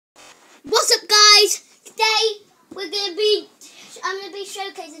What's up, guys? Today I'm gonna be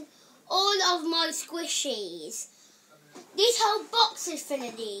showcasing all of my squishies. This whole box is full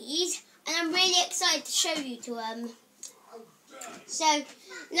of these, and I'm really excited to show you to them. So,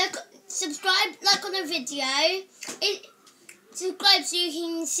 subscribe, like on the video. Subscribe so you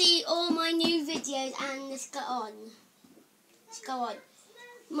can see all my new videos, and let's go on.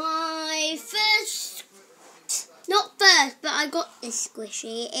 My first, not first, but I got this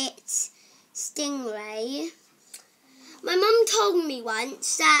squishy. It's Stingray. My mum told me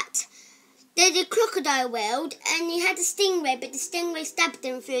once that there's a crocodile world and he had a stingray, but the stingray stabbed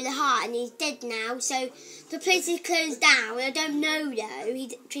him through the heart and he's dead now. So the place is closed down. I don't know though.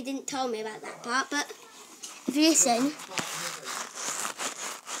 She didn't tell me about that part, but if you listen,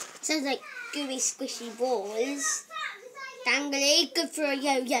 sounds like gooey squishy balls. Dangly, good for a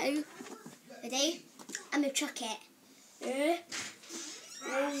yo-yo. Ready? I'm gonna chuck it.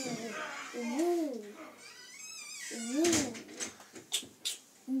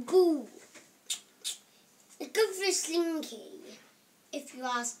 Goo. It's good for a slinky, if you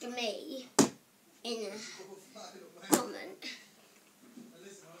ask me, in a comment.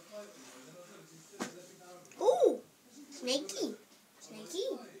 Ooh, snaky.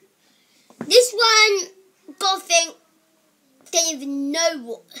 This one, gotta think, don't even know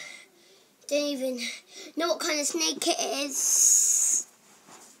what kind of snake it is.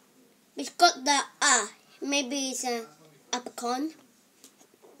 It's got the maybe it's a apricot.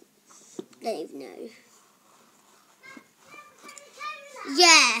 Don't even know.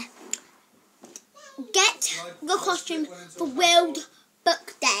 Yeah. Get the costume for World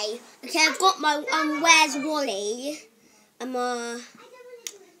Book Day. Okay, I've got my Where's Wally? I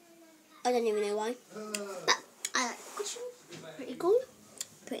don't even know why. But I like the costume. Pretty cool.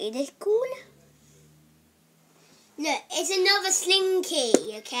 Pretty cool. Look, it's another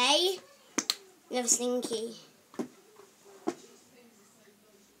slinky, okay? Another slinky.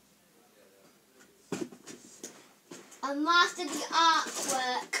 I mastered the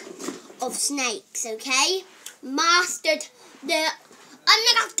artwork of snakes, okay? I'm gonna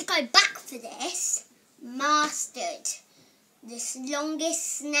have to go back for this. Mastered this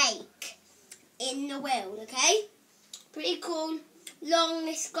longest snake in the world, okay? Pretty cool. Long,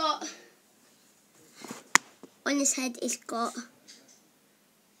 it's got, on his head it's got a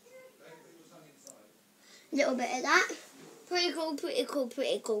little bit of that. Pretty cool.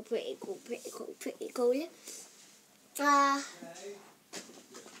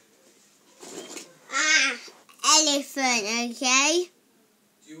 Elephant, okay?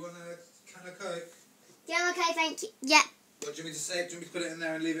 Do you want a can of Coke? Yeah, okay, thank you. Yeah. What do you want me to say? Do you want me to put it in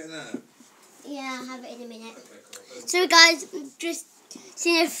there and leave it in there? Yeah, I'll have it in a minute. Okay, cool. So guys, just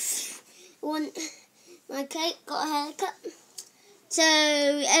seeing if you want my cake, got a haircut. So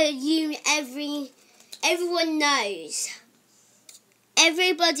everyone knows.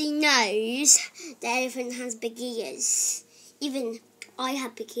 Everybody knows the elephant has big ears. Even I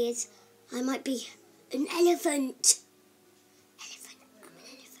have big ears. I might be an elephant. I'm an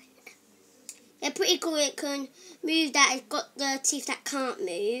elephant. They're pretty cool. It can move that. It's got the teeth that can't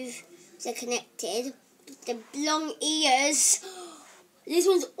move. They're connected. The long ears. This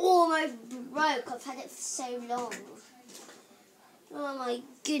one's almost broke. I've had it for so long. Oh my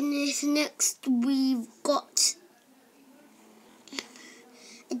goodness. Next we've got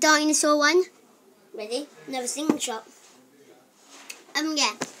a dinosaur one. Ready? Another slingshot.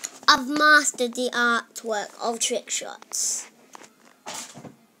 Yeah. I've mastered the artwork of trick shots.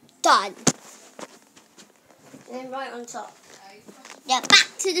 Done. And then right on top. Yeah, back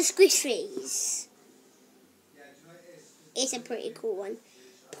to the squishies. It's a pretty cool one.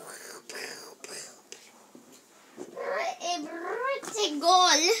 Pretty cool.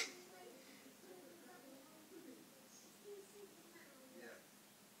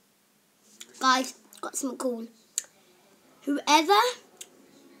 Guys, got something cool.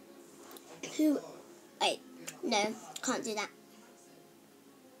 Wait, no, can't do that.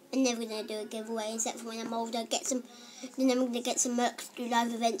 I'm never going to do a giveaway except for when I'm older. Then I'm going to get some Mercs to do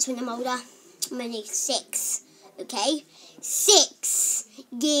live events when I'm older. I'm only 6, okay? 6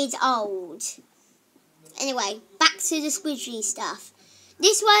 years old. Anyway, back to the squishy stuff.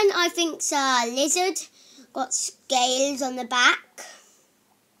 This one I think's a lizard. Got scales on the back.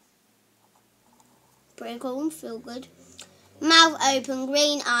 Pretty cool, feel good. Mouth open,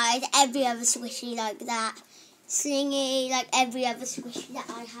 green eyes, every other squishy like that. Slingy, like every other squishy that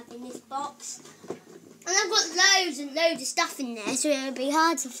I have in this box. And I've got loads and loads of stuff in there, so it'll be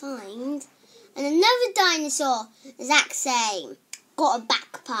hard to find. And another dinosaur, exact same. Got a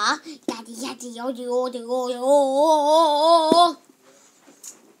back part. Daddy, yaddy, yoddy, yoddy, yoddy, oh.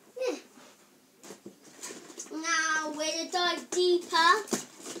 Yeah, Now we're going to dive deeper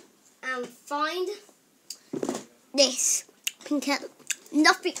and find this pink hat.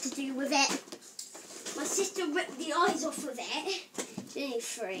 Nothing to do with it. My sister ripped the eyes off of it. It's only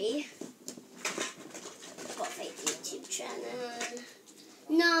 3. I've got a fake YouTube channel.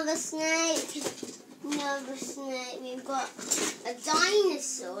 Another snake. Another snake. We've got a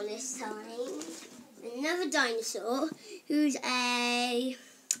dinosaur this time. Another dinosaur who's a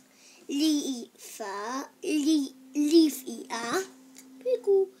leaf eater. Pretty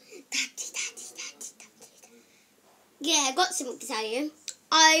cool. Yeah, I got something to tell you.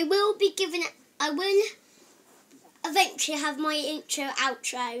 I will eventually have my intro,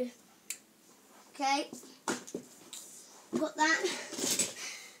 outro. Okay. Got that.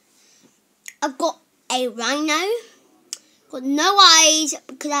 I've got a rhino. Got no eyes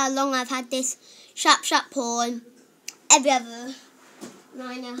because how long I've had this sharp paw. Every other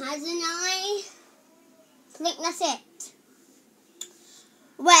rhino has an eye. I think that's it.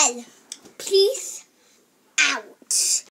 Well, please